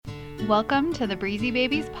Welcome to the Breezy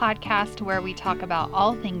Babies podcast, where we talk about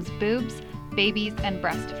all things boobs, babies, and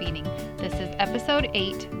breastfeeding. This is episode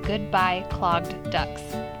 8, Goodbye Clogged Ducts.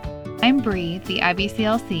 I'm Bree, the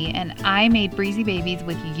IBCLC, and I made Breezy Babies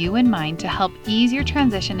with you in mind to help ease your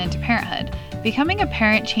transition into parenthood. Becoming a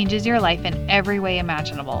parent changes your life in every way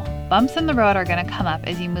imaginable. Bumps in the road are going to come up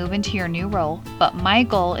as you move into your new role, but my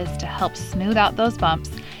goal is to help smooth out those bumps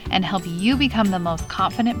and help you become the most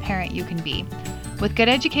confident parent you can be. With good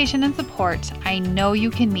education and support, I know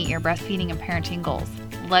you can meet your breastfeeding and parenting goals.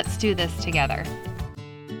 Let's do this together.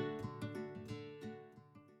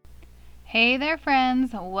 Hey there,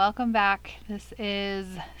 friends. Welcome back. This is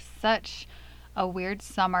such a weird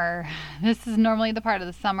summer. This is normally the part of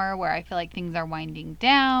the summer where I feel like things are winding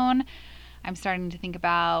down. I'm starting to think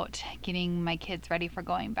about getting my kids ready for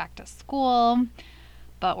going back to school,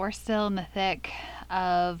 but we're still in the thick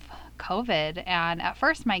of COVID. And at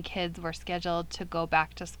first my kids were scheduled to go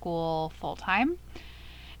back to school full time.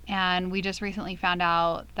 And we just recently found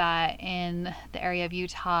out that in the area of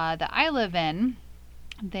Utah that I live in,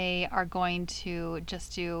 they are going to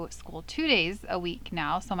just do school 2 days a week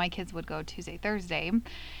now. So my kids would go Tuesday, Thursday.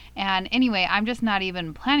 And anyway, I'm just not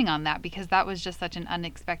even planning on that because that was just such an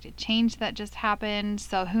unexpected change that just happened.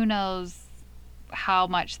 So who knows how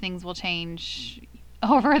much things will change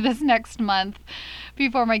over this next month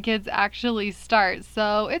before my kids actually start.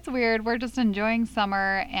 So it's weird. We're just enjoying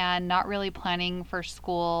summer and not really planning for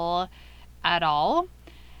school at all.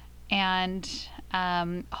 And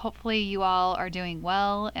hopefully you all are doing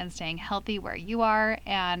well and staying healthy where you are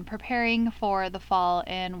and preparing for the fall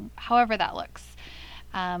in however that looks.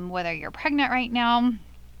 Whether you're pregnant right now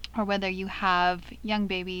or whether you have young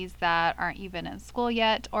babies that aren't even in school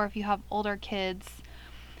yet, or if you have older kids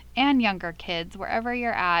and younger kids, wherever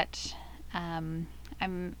you're at,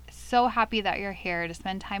 I'm so happy that you're here to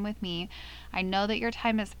spend time with me. I know that your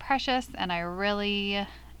time is precious, and I really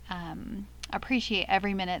appreciate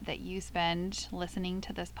every minute that you spend listening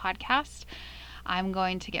to this podcast. I'm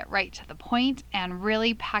going to get right to the point and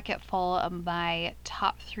really pack it full of my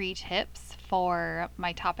top 3 tips for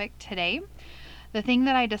my topic today. The thing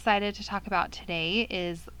that I decided to talk about today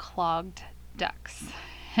is clogged ducts,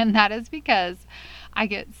 and that is because I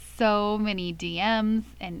get so many DMs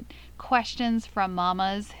and questions from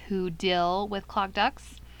mamas who deal with clogged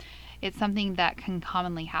ducts. It's something that can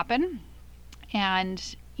commonly happen.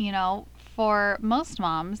 And, for most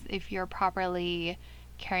moms, if you're properly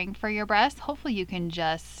caring for your breasts, hopefully you can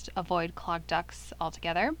just avoid clogged ducts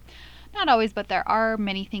altogether. Not always, but there are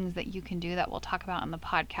many things that you can do that we'll talk about on the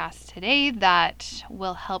podcast today that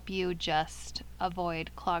will help you just avoid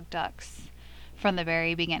clogged ducts from the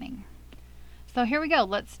very beginning. So here we go.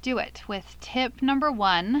 Let's do it. With tip number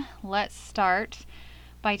 1, let's start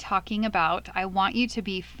by talking about, I want you to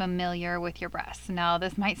be familiar with your breasts. Now,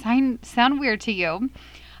 this might sound weird to you.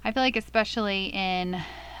 I feel like especially in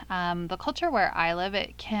the culture where I live,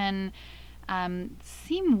 it can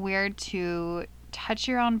seem weird to touch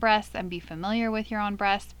your own breasts and be familiar with your own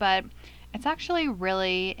breasts, but it's actually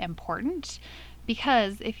really important.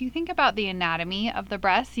 Because if you think about the anatomy of the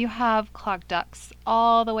breast, you have clogged ducts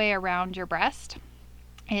all the way around your breast.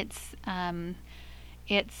 It's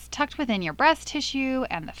tucked within your breast tissue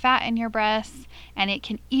and the fat in your breasts, and it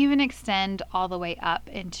can even extend all the way up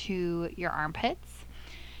into your armpits.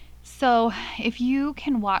 So if you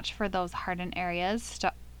can watch for those hardened areas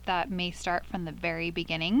that may start from the very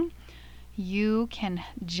beginning, you can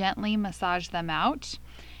gently massage them out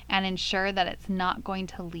and ensure that it's not going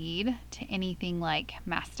to lead to anything like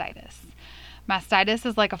mastitis. Mastitis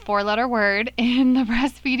is like a 4-letter word in the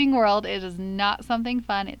breastfeeding world. It is not something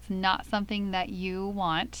fun. It's not something that you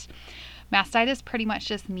want. Mastitis pretty much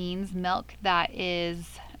just means milk that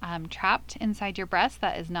is trapped inside your breast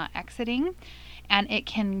that is not exiting, and it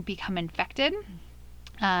can become infected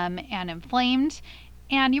and inflamed,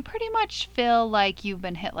 and you pretty much feel like you've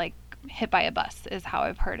been hit by a bus, is how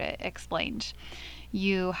I've heard it explained.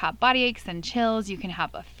 You have body aches and chills. You can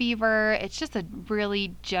have a fever. It's just a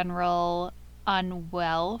really general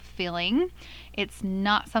unwell feeling. It's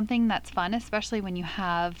not something that's fun, especially when you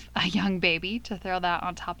have a young baby, to throw that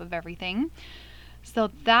on top of everything.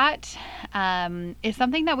 So that is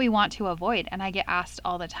something that we want to avoid. And I get asked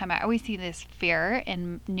all the time. I always see this fear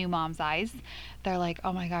in new moms' eyes. They're like,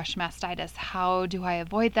 oh my gosh, mastitis. How do I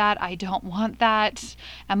avoid that? I don't want that.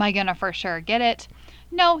 Am I going to for sure get it?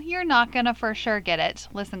 No, you're not going to for sure get it.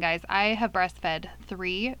 Listen, guys, I have breastfed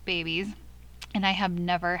 3 babies and I have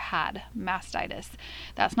never had mastitis.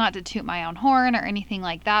 That's not to toot my own horn or anything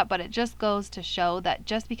like that, but it just goes to show that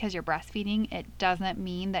just because you're breastfeeding, it doesn't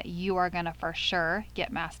mean that you are going to for sure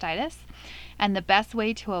get mastitis. And the best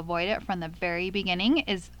way to avoid it from the very beginning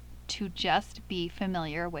is to just be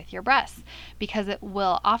familiar with your breasts, because it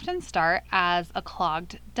will often start as a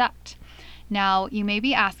clogged duct. Now, you may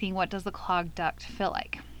be asking, what does a clogged duct feel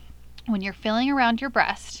like? When you're feeling around your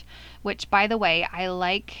breast, which, by the way, I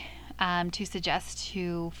like to suggest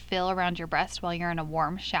to feel around your breast while you're in a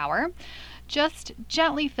warm shower. Just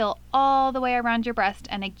gently feel all the way around your breast.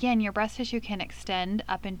 And again, your breast tissue can extend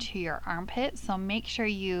up into your armpit, so make sure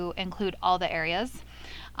you include all the areas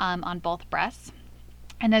on both breasts.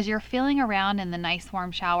 And as you're feeling around in the nice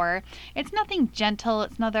warm shower, it's nothing gentle,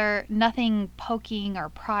 it's nothing poking or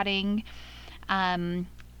prodding.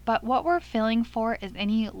 But what we're feeling for is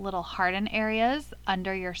any little hardened areas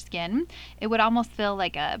under your skin. It would almost feel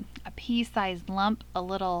like a pea-sized lump, a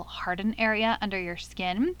little hardened area under your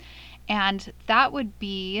skin. And that would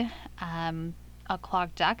be a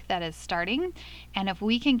clogged duct that is starting. And if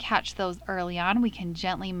we can catch those early on, we can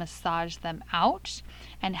gently massage them out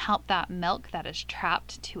and help that milk that is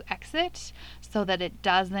trapped to exit so that it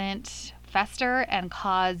doesn't fester and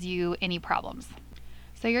cause you any problems.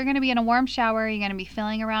 So you're going to be in a warm shower, you're going to be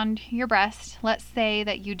feeling around your breast. Let's say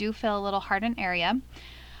that you do feel a little hardened area.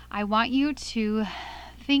 I want you to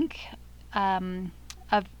think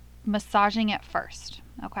of massaging it first,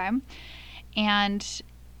 okay? And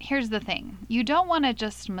here's the thing. You don't want to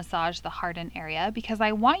just massage the hardened area, because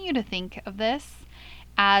I want you to think of this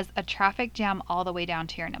as a traffic jam all the way down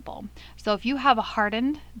to your nipple. So if you have a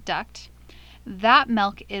hardened duct, that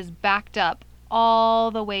milk is backed up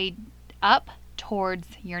all the way up towards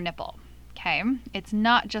your nipple, okay? It's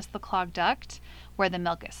not just the clogged duct where the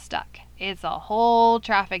milk is stuck. It's a whole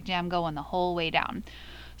traffic jam going the whole way down.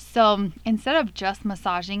 So instead of just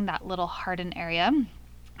massaging that little hardened area,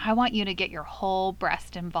 I want you to get your whole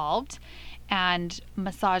breast involved and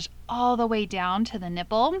massage all the way down to the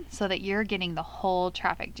nipple so that you're getting the whole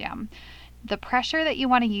traffic jam. The pressure that you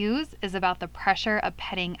want to use is about the pressure of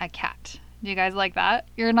petting a cat. Do you guys like that?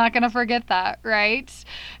 You're not going to forget that, right?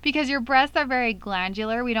 Because your breasts are very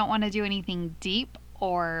glandular. We don't want to do anything deep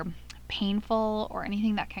or painful or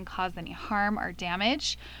anything that can cause any harm or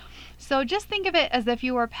damage. So just think of it as if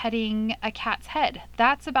you were petting a cat's head.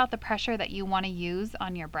 That's about the pressure that you want to use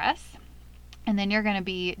on your breasts. And then you're going to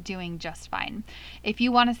be doing just fine. If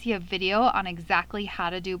you want to see a video on exactly how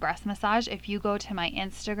to do breast massage, if you go to my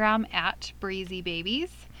Instagram at Breezy Babies,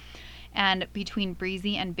 and between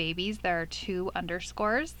Breezy and Babies, there are 2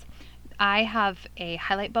 underscores. I have a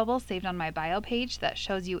highlight bubble saved on my bio page that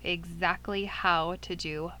shows you exactly how to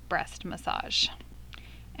do breast massage.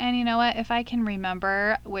 And you know what? If I can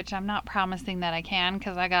remember, which I'm not promising that I can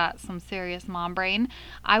because I got some serious mom brain,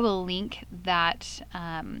 I will link that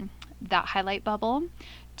highlight bubble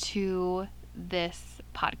to this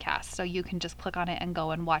podcast, so you can just click on it and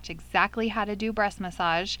go and watch exactly how to do breast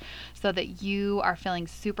massage so that you are feeling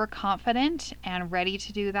super confident and ready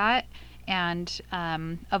to do that, and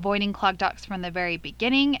avoiding clogged ducts from the very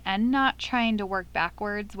beginning and not trying to work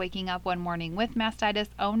backwards, waking up one morning with mastitis.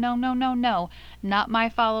 Oh, no, no, no, no. Not my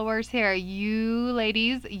followers here. You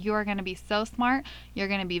ladies, you're going to be so smart. You're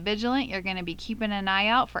going to be vigilant. You're going to be keeping an eye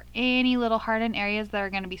out for any little hardened areas that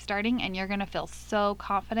are going to be starting, and you're going to feel so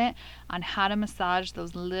confident on how to massage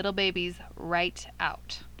those little babies right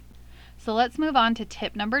out. So let's move on to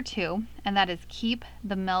tip number 2, and that is keep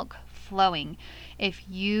the milk flowing. If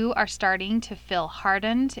you are starting to feel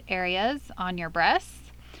hardened areas on your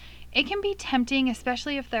breasts, it can be tempting,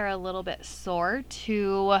 especially if they're a little bit sore,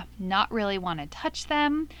 to not really want to touch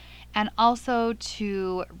them, and also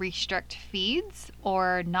to restrict feeds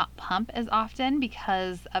or not pump as often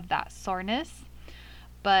because of that soreness.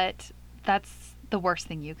 But that's the worst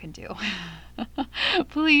thing you can do.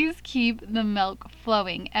 Please keep the milk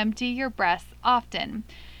flowing. Empty your breasts often.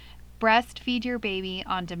 Breastfeed your baby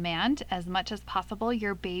on demand as much as possible.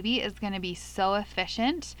 Your baby is going to be so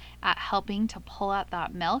efficient at helping to pull out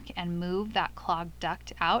that milk and move that clogged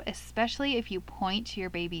duct out, especially if you point to your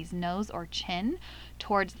baby's nose or chin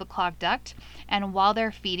towards the clogged duct. And while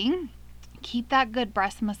they're feeding, keep that good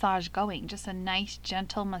breast massage going, just a nice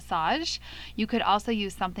gentle massage. You could also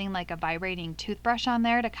use something like a vibrating toothbrush on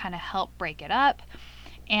there to kind of help break it up.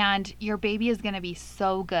 And your baby is going to be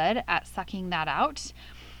so good at sucking that out.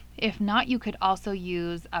 If not, you could also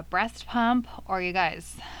use a breast pump, or you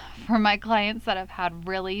guys, for my clients that have had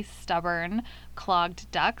really stubborn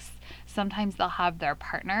clogged ducts, sometimes they'll have their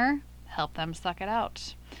partner help them suck it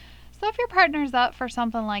out. So if your partner's up for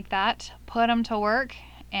something like that, put them to work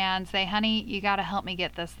and say, honey, you got to help me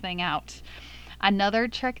get this thing out. Another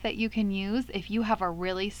trick that you can use if you have a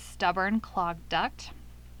really stubborn clogged duct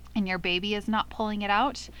and your baby is not pulling it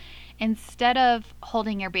out, instead of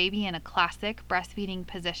holding your baby in a classic breastfeeding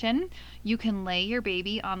position, you can lay your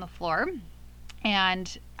baby on the floor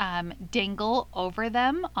and dangle over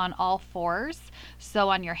them on all fours, so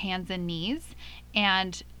on your hands and knees,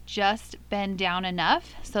 and just bend down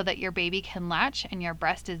enough so that your baby can latch and your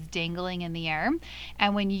breast is dangling in the air.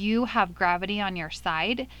 And when you have gravity on your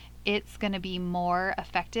side, it's going to be more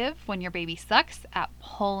effective when your baby sucks at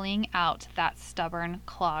pulling out that stubborn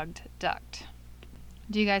clogged duct.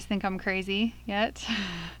 Do you guys think I'm crazy yet?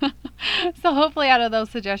 So hopefully out of those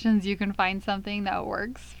suggestions you can find something that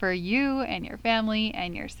works for you and your family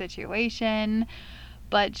and your situation.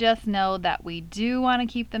 But just know that we do want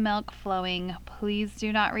to keep the milk flowing. Please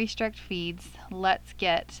do not restrict feeds. Let's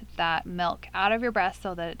get that milk out of your breast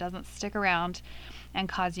so that it doesn't stick around and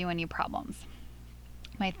cause you any problems.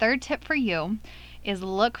 My third tip for you is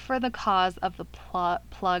look for the cause of the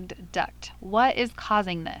plugged duct. What is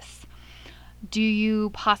causing this? Do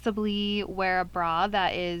you possibly wear a bra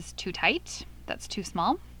that is too tight, that's too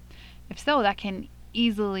small? If so, that can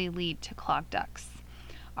easily lead to clogged ducts.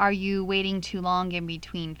 Are you waiting too long in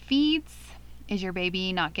between feeds? Is your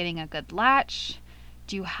baby not getting a good latch?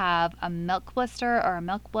 Do you have a milk blister or a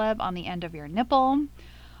milk bleb on the end of your nipple?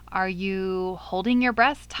 Are you holding your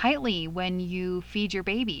breast tightly when you feed your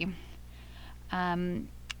baby?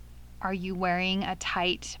 Are you wearing a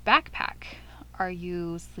tight backpack? Are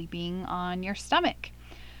you sleeping on your stomach?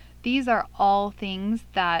 These are all things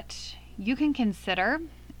that you can consider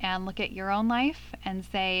and look at your own life and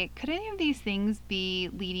say, could any of these things be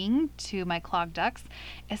leading to my clogged ducts,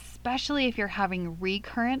 especially if you're having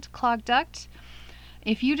recurrent clogged duct?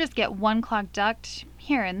 If you just get one clogged duct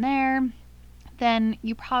here and there, then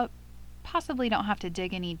you possibly don't have to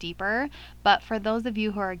dig any deeper. But for those of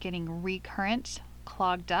you who are getting recurrent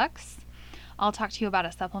clogged ducts, I'll talk to you about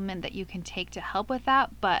a supplement that you can take to help with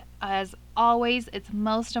that. But as always, it's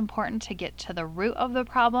most important to get to the root of the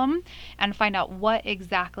problem and find out what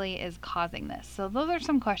exactly is causing this. So those are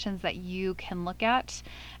some questions that you can look at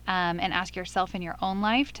and ask yourself in your own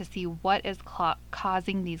life to see what is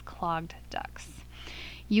causing these clogged ducts.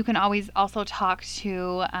 You can always also talk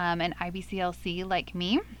to an IBCLC like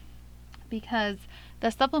me, because the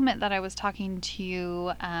supplement that I was talking to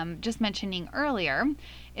you, just mentioning earlier,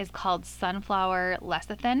 is called sunflower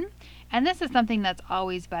lecithin. And this is something that's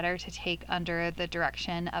always better to take under the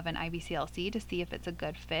direction of an IBCLC to see if it's a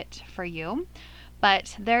good fit for you.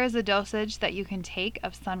 But there is a dosage that you can take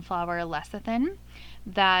of sunflower lecithin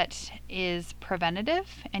that is preventative,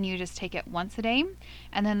 and you just take it once a day.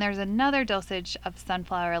 And then there's another dosage of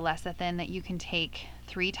sunflower lecithin that you can take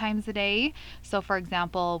 3 times a day. So for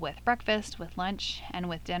example, with breakfast, with lunch, and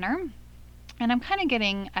with dinner. And I'm kind of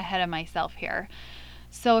getting ahead of myself here.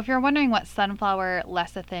 So if you're wondering what sunflower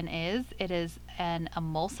lecithin is, it is an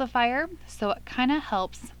emulsifier. So it kind of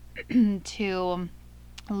helps to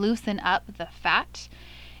loosen up the fat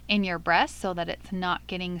in your breast so that it's not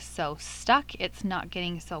getting so stuck, it's not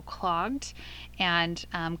getting so clogged and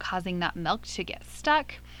causing that milk to get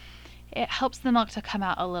stuck. It helps the milk to come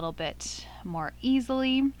out a little bit more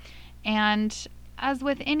easily. And as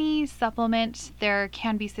with any supplement, there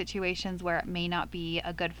can be situations where it may not be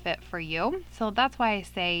a good fit for you. So that's why I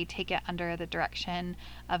say take it under the direction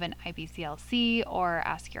of an IBCLC or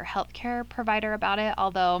ask your healthcare provider about it.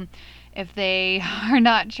 Although if they are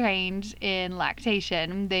not trained in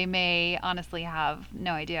lactation, they may honestly have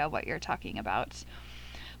no idea what you're talking about.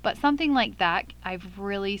 But something like that I've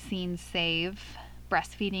really seen save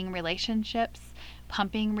breastfeeding relationships,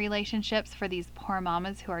 pumping relationships for these poor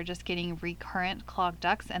mamas who are just getting recurrent clogged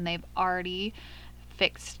ducts, and they've already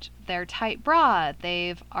fixed their tight bra,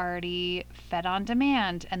 they've already fed on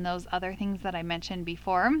demand, and those other things that I mentioned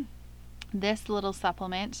before. This little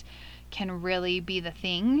supplement can really be the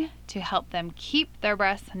thing to help them keep their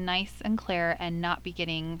breasts nice and clear and not be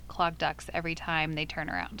getting clogged ducts every time they turn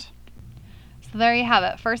around. So there you have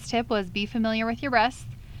it. First tip was be familiar with your breasts.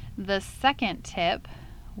 The second tip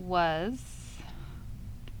was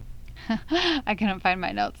I couldn't find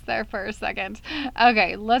my notes there for a second.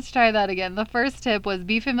 Okay, let's try that again. The first tip was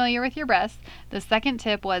be familiar with your breasts. The second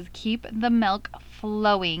tip was keep the milk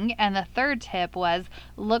flowing. And the third tip was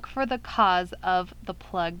look for the cause of the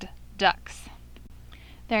plugged ducts.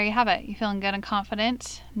 There you have it. You feeling good and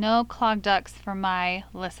confident? No clogged ducts for my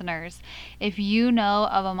listeners. If you know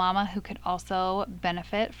of a mama who could also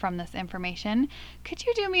benefit from this information, could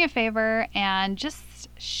you do me a favor and just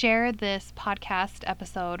share this podcast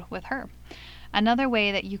episode with her? Another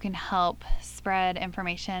way that you can help spread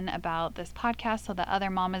information about this podcast so that other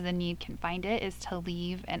mamas in need can find it is to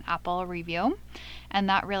leave an Apple review. And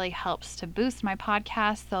that really helps to boost my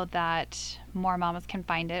podcast so that more mamas can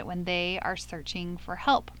find it when they are searching for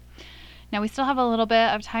help. Now we still have a little bit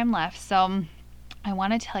of time left, so I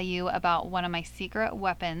want to tell you about one of my secret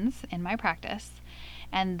weapons in my practice,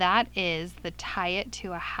 and that is the tie it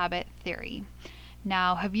to a habit theory.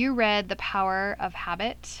 Now, have you read The Power of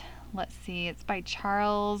Habit? Let's see, it's by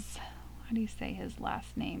Charles, how do you say his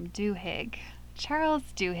last name? Duhigg. Charles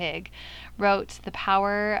Duhigg wrote The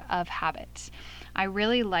Power of Habit. I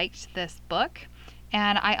really liked this book,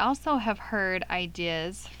 and I also have heard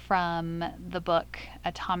ideas from the book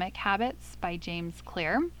Atomic Habits by James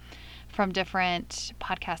Clear from different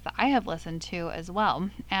podcasts that I have listened to as well.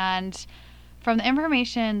 And from the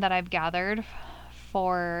information that I've gathered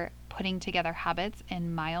for putting together habits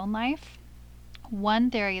in my own life,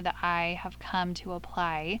 one theory that I have come to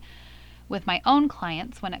apply with my own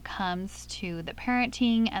clients when it comes to the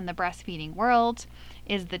parenting and the breastfeeding world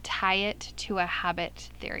is the tie it to a habit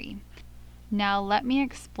theory. Now, let me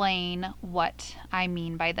explain what I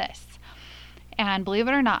mean by this. And believe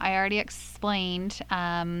it or not, I already explained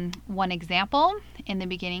one example in the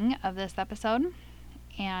beginning of this episode,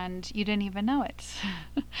 and you didn't even know it.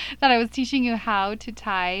 That I was teaching you how to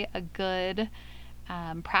tie a good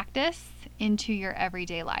practice into your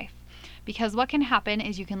everyday life. Because what can happen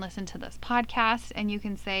is you can listen to this podcast and you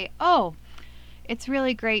can say, oh, it's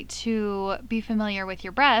really great to be familiar with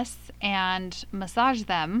your breasts and massage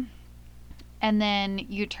them. And then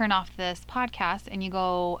you turn off this podcast and you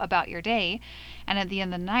go about your day. And at the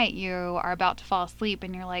end of the night, you are about to fall asleep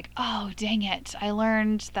and you're like, oh, dang it. I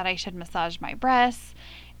learned that I should massage my breasts.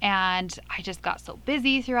 And I just got so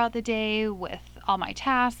busy throughout the day with all my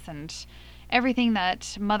tasks and everything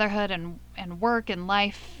that motherhood and work and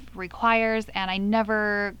life requires. And I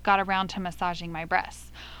never got around to massaging my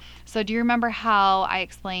breasts. So do you remember how I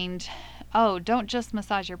explained, oh, don't just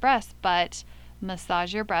massage your breasts, but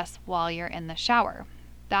massage your breasts while you're in the shower?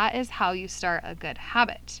 That is how you start a good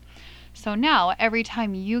habit. So now every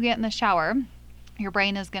time you get in the shower, your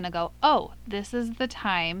brain is going to go, oh, this is the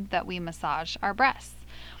time that we massage our breasts.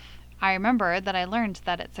 I remember that I learned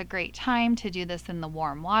that it's a great time to do this in the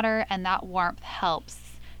warm water, and that warmth helps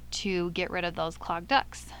to get rid of those clogged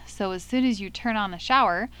ducts. So as soon as you turn on the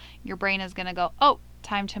shower, your brain is going to go, oh,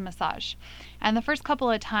 time to massage. And the first couple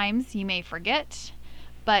of times you may forget,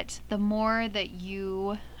 but the more that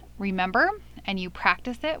you remember and you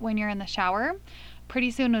practice it when you're in the shower, pretty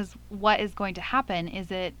soon what is going to happen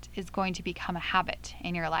is it is going to become a habit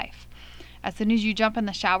in your life. As soon as you jump in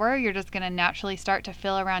the shower, you're just going to naturally start to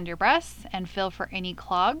feel around your breasts and feel for any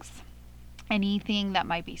clogs, anything that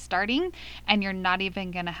might be starting, and you're not even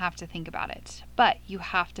going to have to think about it. But you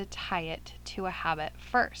have to tie it to a habit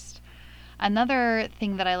first. Another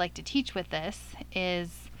thing that I like to teach with this is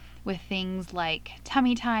with things like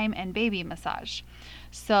tummy time and baby massage.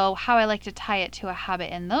 So how I like to tie it to a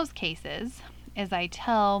habit in those cases is I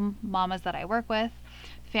tell mamas that I work with,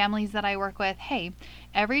 families that I work with, hey,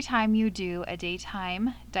 every time you do a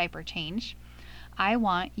daytime diaper change, I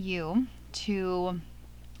want you to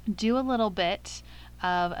do a little bit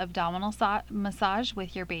of abdominal massage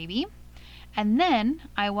with your baby. And then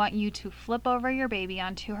I want you to flip over your baby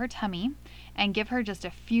onto her tummy and give her just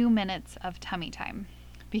a few minutes of tummy time.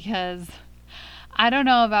 Because I don't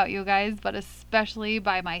know about you guys, but especially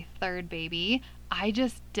by my third baby, I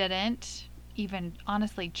just didn't even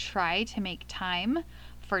honestly try to make time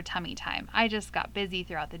for tummy time. I just got busy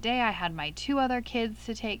throughout the day. I had my 2 other kids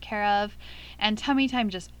to take care of, and tummy time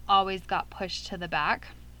just always got pushed to the back.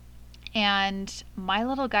 And my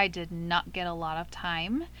little guy did not get a lot of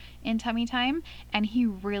time in tummy time, and he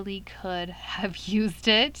really could have used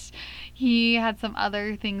it. He had some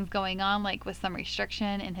other things going on, like with some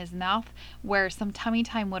restriction in his mouth, where some tummy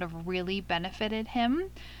time would have really benefited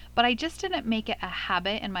him. But I just didn't make it a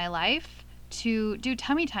habit in my life to do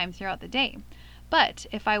tummy time throughout the day. But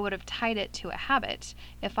if I would have tied it to a habit,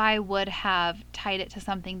 if I would have tied it to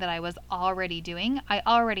something that I was already doing, I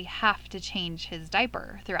already have to change his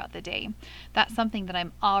diaper throughout the day. That's something that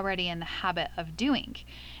I'm already in the habit of doing.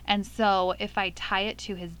 And so if I tie it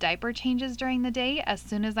to his diaper changes during the day, as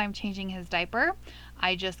soon as I'm changing his diaper,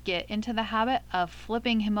 I just get into the habit of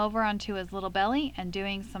flipping him over onto his little belly and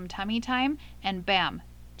doing some tummy time, and bam,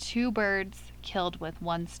 2 birds killed with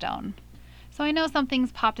 1 stone. So I know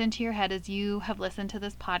something's popped into your head as you have listened to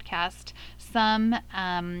this podcast, some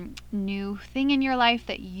new thing in your life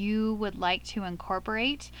that you would like to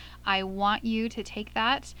incorporate. I want you to take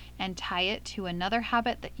that and tie it to another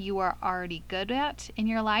habit that you are already good at in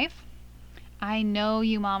your life. I know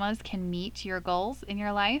you mamas can meet your goals in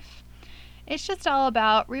your life. It's just all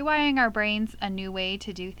about rewiring our brains a new way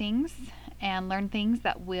to do things and learn things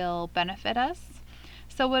that will benefit us.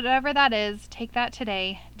 So whatever that is, take that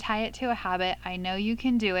today, tie it to a habit. I know you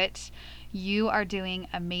can do it. You are doing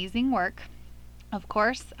amazing work. Of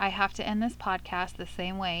course, I have to end this podcast the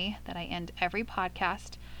same way that I end every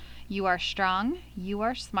podcast. You are strong, you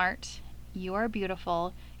are smart, you are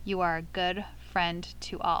beautiful, you are a good friend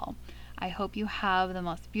to all. I hope you have the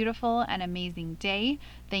most beautiful and amazing day.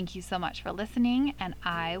 Thank you so much for listening, and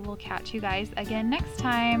I will catch you guys again next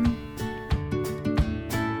time.